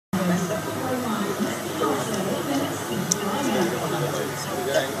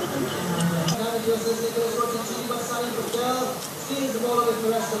Steals the ball with the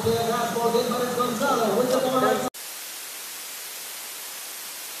rest of the pass ball in, but it's Gonzalo with the ball right.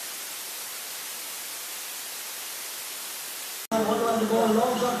 The ball,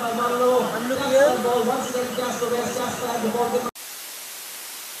 long shot by Polo. Castro ball once again. Castro had the ball.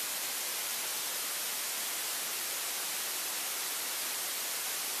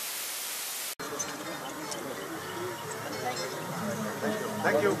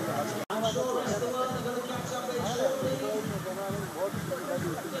 Thank you. I'm sure the rest of the world are going to catch up very shortly.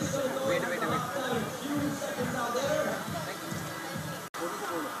 Wait. A few seconds out there. Thank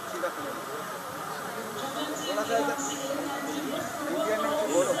you.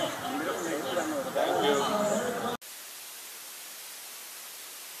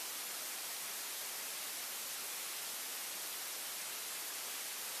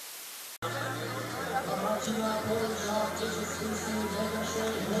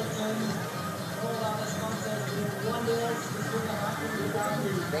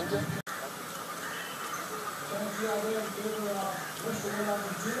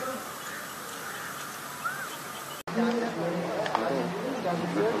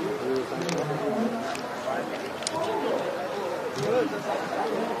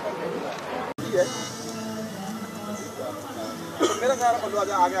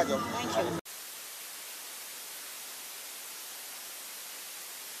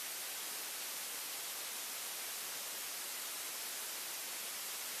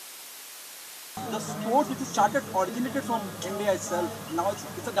 The sport which originated from India itself, now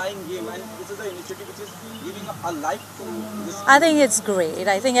it's a dying game, and this is an initiative which is giving a life to this. I think it's great.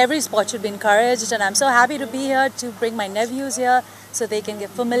 I think every sport should be encouraged, and I'm so happy to be here to bring my nephews here so they can get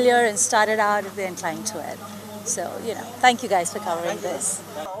familiar and start it out if they're inclined to it. So, thank you guys for covering this.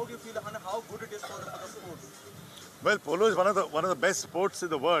 How do you feel and how good it is for the sport? Well, polo is one of the best sports in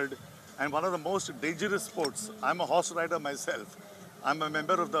the world and one of the most dangerous sports. I'm a horse rider myself. I'm a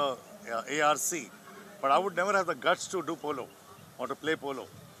member of the ARC, but I would never have the guts to do polo or to play polo.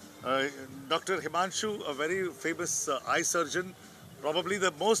 Dr. Himanshu, a very famous eye surgeon, probably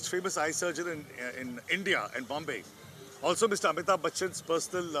the most famous eye surgeon in India and Bombay. Also, Mr. Amitabh Bachchan's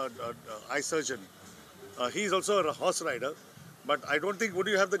personal eye surgeon. He's also a horse rider. But I don't think, would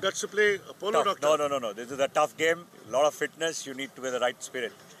you have the guts to play polo, tough. Doctor? No. This is a tough game. A lot of fitness. You need to be the right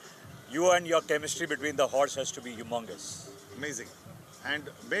spirit. You and your chemistry between the horse has to be humongous. Amazing. And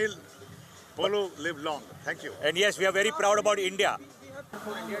may polo live long. Thank you. And yes, we are very proud about India.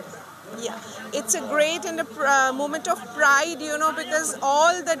 Yeah, it's a great and a moment of pride, because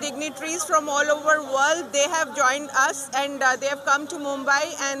all the dignitaries from all over world, they have joined us and they have come to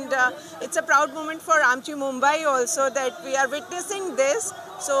Mumbai, and it's a proud moment for Amchi Mumbai also that we are witnessing this.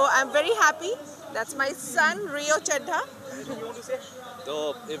 So I'm very happy. That's my son, Rio Chadha.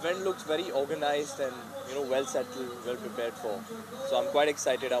 The event looks very organized and well settled, well prepared for. So I'm quite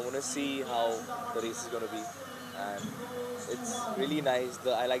excited. I want to see how the race is going to be, and it's really nice.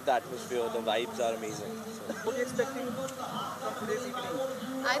 I like the atmosphere. The vibes are amazing. So. What are you expecting from today's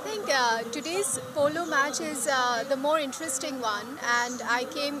evening? I think today's polo match is the more interesting one, and I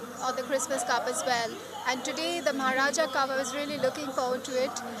came on the Christmas Cup as well. And today the Maharaja Cup, I was really looking forward to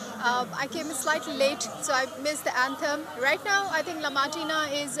it. I came slightly late, so I missed the anthem. Right now, I think La Martina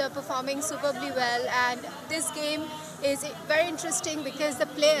is performing superbly well, and this game is very interesting because the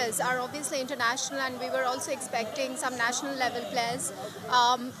players are obviously international, and we were also expecting some national level players.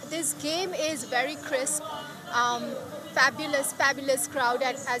 This game is very crisp. Fabulous crowd,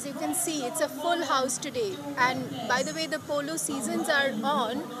 and as you can see, it's a full house today. And by the way, the polo seasons are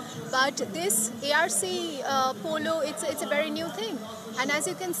on, but this ARC polo, it's a very new thing. And as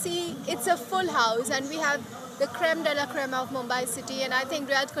you can see, it's a full house, and we have the creme de la creme of Mumbai city, and I think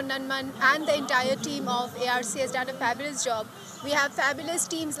Riyad Kundanman and the entire team of ARC has done a fabulous job. We have fabulous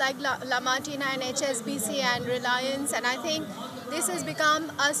teams like La Martina and HSBC and Reliance, and I think this has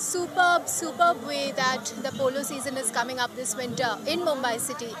become a superb way that the polo season is coming up this winter in Mumbai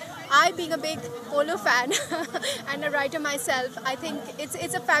city. I, being a big polo fan and a writer myself, I think it's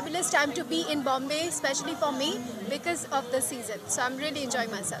a fabulous time to be in Bombay, especially for me, because of the season. So I'm really enjoying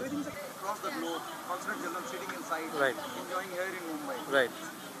myself. Across the globe, consular children sitting inside, Right. enjoying here in Mumbai. Right.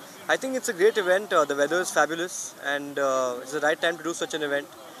 I think it's a great event. The weather is fabulous, and it's the right time to do such an event.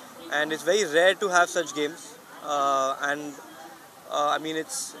 And it's very rare to have such games. I mean,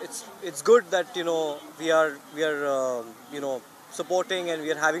 it's good that we are supporting, and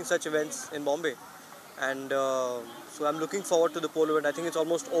we are having such events in Bombay. And so I'm looking forward to the polo event. I think it's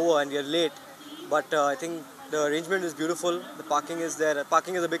almost over, and we are late. But I think the arrangement is beautiful. The parking is there.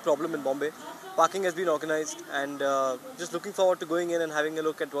 Parking is a big problem in Bombay. Parking has been organized, and just looking forward to going in and having a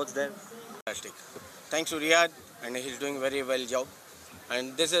look at what's there. Fantastic. Thanks to Riyad and he's doing very well job.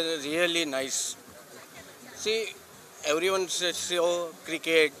 And this is really nice. See, everyone says so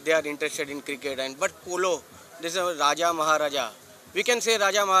cricket, they are interested in cricket, but polo, this is a Raja Maharaja. We can say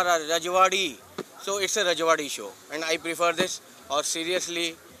Raja Maharaja, Rajwadi. So it's a Rajwadi show, and I prefer this. और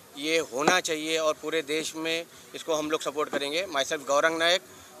seriously ये होना चाहिए और पूरे देश में इसको हम लोग सपोर्ट करेंगे. Myself गौरंग नायक,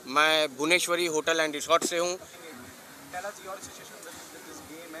 मैं भुवनेश्वरी होटल एंड रिसोर्ट से हूँ. Tell us your association with this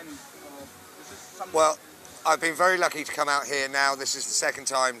game, and this is something. Well, I've been very lucky to come out here now. This is the second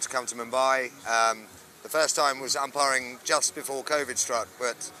time to come to Mumbai. The first time was umpiring just before COVID struck,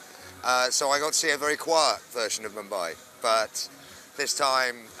 but so I got to see a very quiet version of Mumbai. But this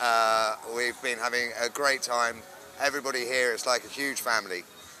time we've been having a great time. Everybody here is like a huge family.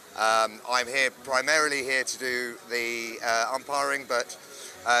 I'm here primarily here to do the umpiring, but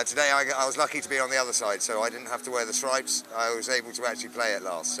today I was lucky to be on the other side, so I didn't have to wear the stripes. I was able to actually play at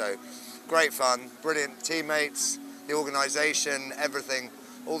last. So great fun, brilliant teammates, the organisation, everything,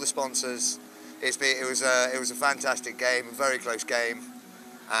 all the sponsors. It was a fantastic game, a very close game,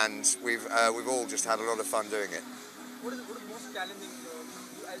 and we've all just had a lot of fun doing it. What is most challenging,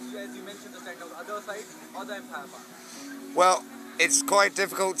 as you mentioned, the stand on the other side or the umpire part? Well, it's quite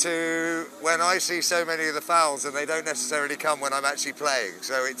difficult when I see so many of the fouls, and they don't necessarily come when I'm actually playing.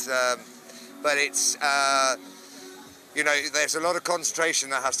 So you know, there's a lot of concentration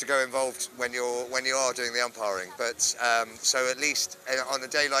that has to go involved when you are doing the umpiring. But so at least on a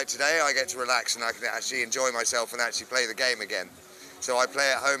day like today, I get to relax and I can actually enjoy myself and actually play the game again. So I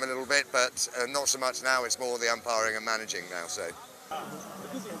play at home a little bit, but not so much now. It's more the umpiring and managing now. So.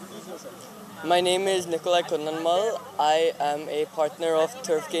 My name is Nikolai Kunnanmal. I am a partner of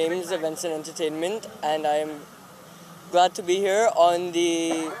Turf Games Events and Entertainment, and I am glad to be here on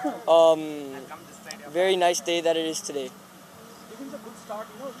the very nice day that it is today. You think it's a good start,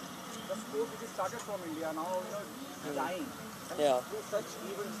 you know, the sport which is started from India now, you know, it's dying. Yeah. Through such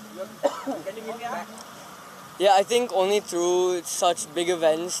events, you're getting it back. Yeah, I think only through such big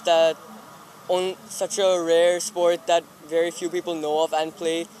events that on such a rare sport that very few people know of and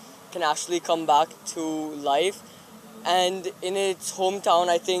play can actually come back to life. And in its hometown,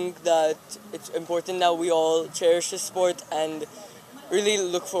 I think that it's important that we all cherish the sport and really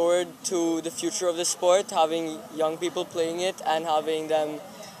look forward to the future of the sport, having young people playing it and having them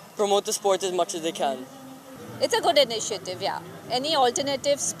promote the sport as much as they can. It's a good initiative, yeah. Any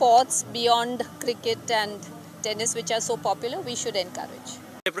alternative sports beyond cricket and tennis which are so popular, we should encourage.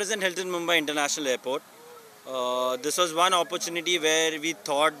 I represent Hilton Mumbai International Airport. This was one opportunity where we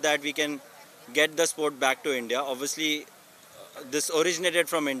thought that we can get the sport back to India. Obviously, this originated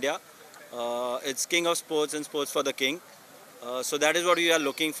from India. It's King of Sports and Sports for the King. So that is what we are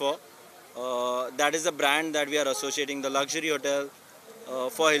looking for. That is the brand that we are associating, the luxury hotel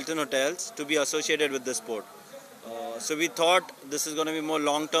for Hilton Hotels to be associated with the sport. So we thought this is going to be more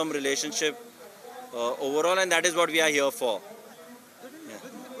long-term relationship overall, and that is what we are here for. Yeah.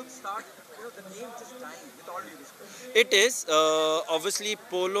 Good start, you know, the name just dying with all due respect. It is. Obviously,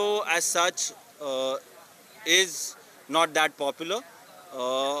 polo as such is not that popular.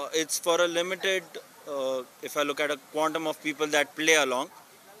 It's for a limited, if I look at a quantum of people that play along.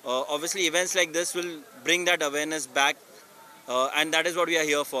 Obviously, events like this will bring that awareness back, and that is what we are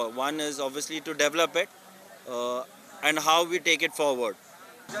here for. One is obviously to develop it and how we take it forward.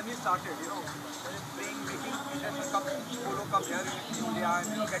 Journey started, you know, making international cup, polo cup here in India, and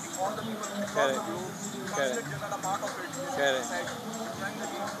you know, getting all the people across the globe. Consider you're not a part of it.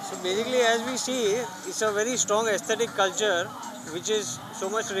 So basically, as we see, it's a very strong aesthetic culture which is so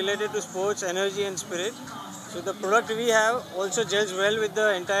much related to sports, energy and spirit. So the product we have also gels well with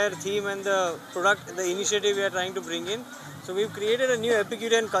the entire theme and the product, the initiative we are trying to bring in. So we've created a new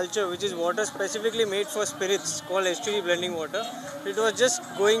Epicurean culture which is water specifically made for spirits called STD blending water. It was just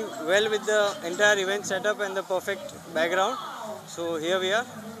going well with the entire event setup and the perfect background. So here we are.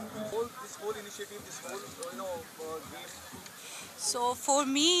 This whole initiative, this whole game. So for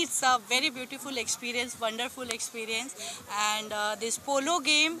me, it's a very beautiful experience, wonderful experience, and this polo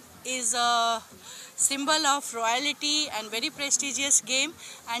game is a symbol of royalty and very prestigious game,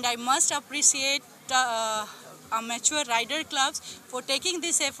 and I must appreciate amateur rider clubs for taking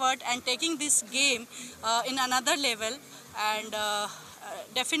this effort and taking this game in another level, and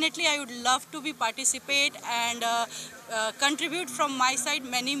definitely I would love to be participate and contribute from my side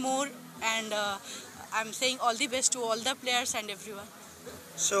many more, and I'm saying all the best to all the players and everyone.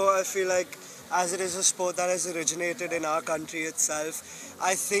 So I feel like as it is a sport that has originated in our country itself.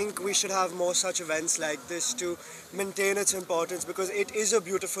 I think we should have more such events like this to maintain its importance, because it is a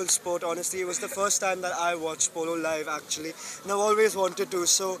beautiful sport. Honestly, it was the first time that I watched polo live actually, and I've always wanted to.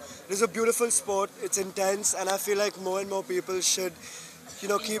 So it is a beautiful sport, it's intense, and I feel like more and more people should,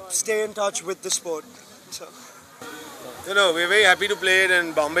 stay in touch with the sport. So. We're very happy to play it,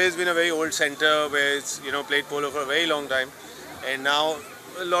 and Bombay has been a very old center where it's, played polo for a very long time. And now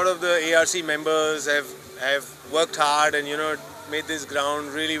a lot of the ARC members have worked hard and, made this ground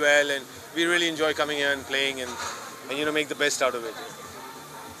really well, and we really enjoy coming here and playing and make the best out of it.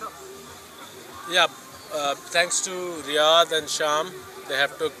 Yeah, thanks to Riyadh and Sham, they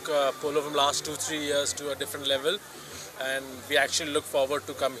have took polo from last 2-3 years to a different level, and we actually look forward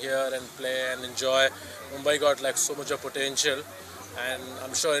to come here and play and enjoy. Mumbai got like so much of potential, and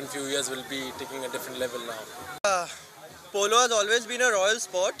I'm sure in few years we'll be taking a different level now. Polo has always been a royal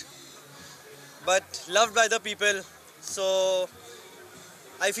sport, but loved by the people. So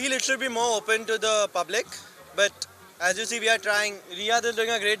I feel it should be more open to the public. But as you see, we are trying. Riyadh is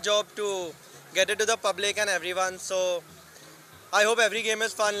doing a great job to get it to the public and everyone. So I hope every game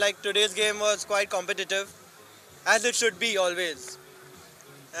is fun. Like today's game was quite competitive, as it should be always.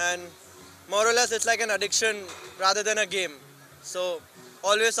 And more or less, it's like an addiction rather than a game. So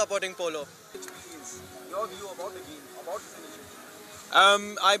always supporting polo. Your view about the game, about this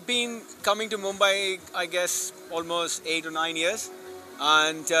initiative? I've been coming to Mumbai, I guess, almost 8 or 9 years,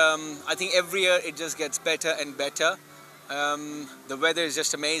 and I think every year it just gets better and better. The weather is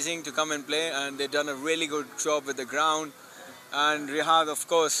just amazing to come and play, and they've done a really good job with the ground. And Riyadh, of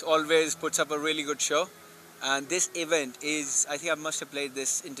course, always puts up a really good show. And this event is, I think I must have played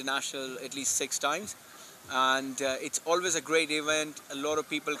this international at least 6 times. And it's always a great event. A lot of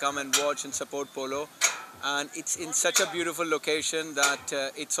people come and watch and support polo. And it's in such a beautiful location that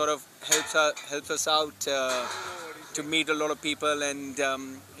it sort of helps us out to meet a lot of people and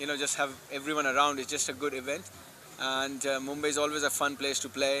just have everyone around. It's just a good event. And Mumbai is always a fun place to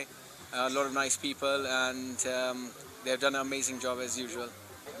play. A lot of nice people, and they've done an amazing job as usual.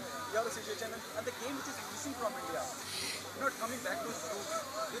 You have a situation, and the game which is missing from India, not coming back to its roots.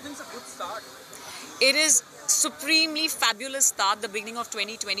 Do you think it's a good start? It is supremely fabulous start, the beginning of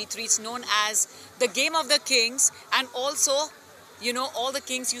 2023. It's known as the Game of the Kings, and also, all the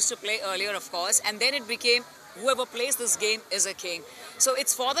kings used to play earlier, of course, and then it became whoever plays this game is a king. So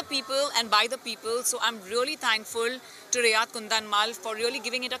it's for the people and by the people. So I'm really thankful to Riyadh Kundanmal for really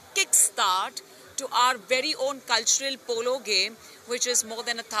giving it a kick-start to our very own cultural polo game, which is more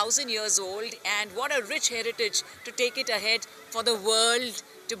than 1,000 years old, and what a rich heritage to take it ahead for the world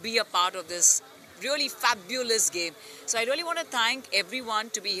to be a part of this really fabulous game. So I really want to thank everyone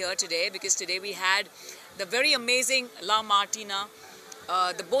to be here today, because today we had the very amazing La Martina,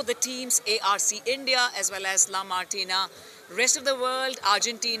 both the teams, ARC India as well as La Martina, rest of the world,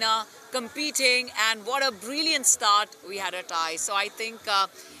 Argentina, competing, and what a brilliant start we had at ICE. So I think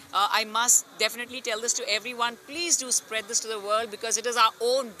I must definitely tell this to everyone. Please do spread this to the world, because it is our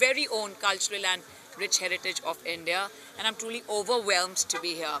own, very own cultural and rich heritage of India, and I'm truly overwhelmed to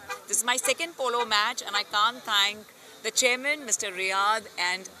be here. This is my second polo match, and I can't thank the chairman, Mr. Riyadh,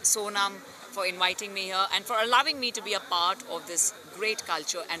 and Sonam for inviting me here and for allowing me to be a part of this great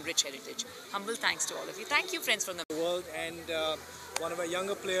culture and rich heritage. Humble thanks to all of you. Thank you, friends from the world, and one of our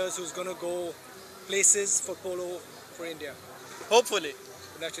younger players who's going to go places for polo for India. Hopefully.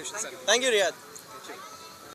 Congratulations, sir. Thank you, Riyadh.